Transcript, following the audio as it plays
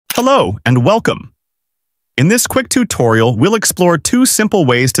Hello and welcome. In this quick tutorial, we'll explore two simple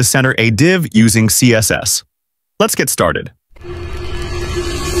ways to center a div using CSS. Let's get started.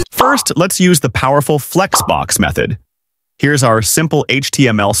 First, let's use the powerful Flexbox method. Here's our simple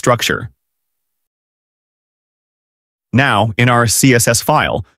HTML structure. Now, in our CSS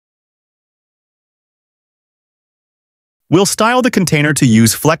file, we'll style the container to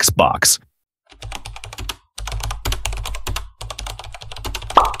use Flexbox.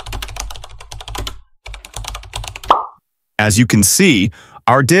 As you can see,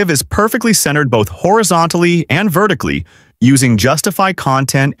 our div is perfectly centered both horizontally and vertically using justify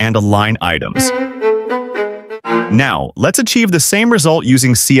content and align items. Now, let's achieve the same result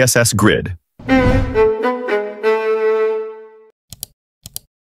using CSS grid.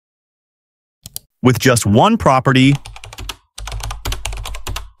 With just one property,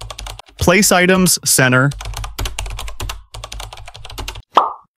 place items, center,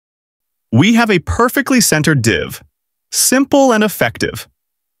 we have a perfectly centered div. Simple and effective.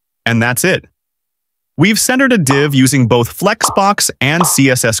 And that's it. We've centered a div using both Flexbox and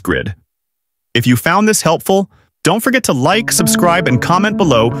CSS Grid. If you found this helpful, don't forget to like, subscribe, and comment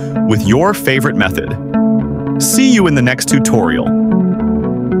below with your favorite method. See you in the next tutorial.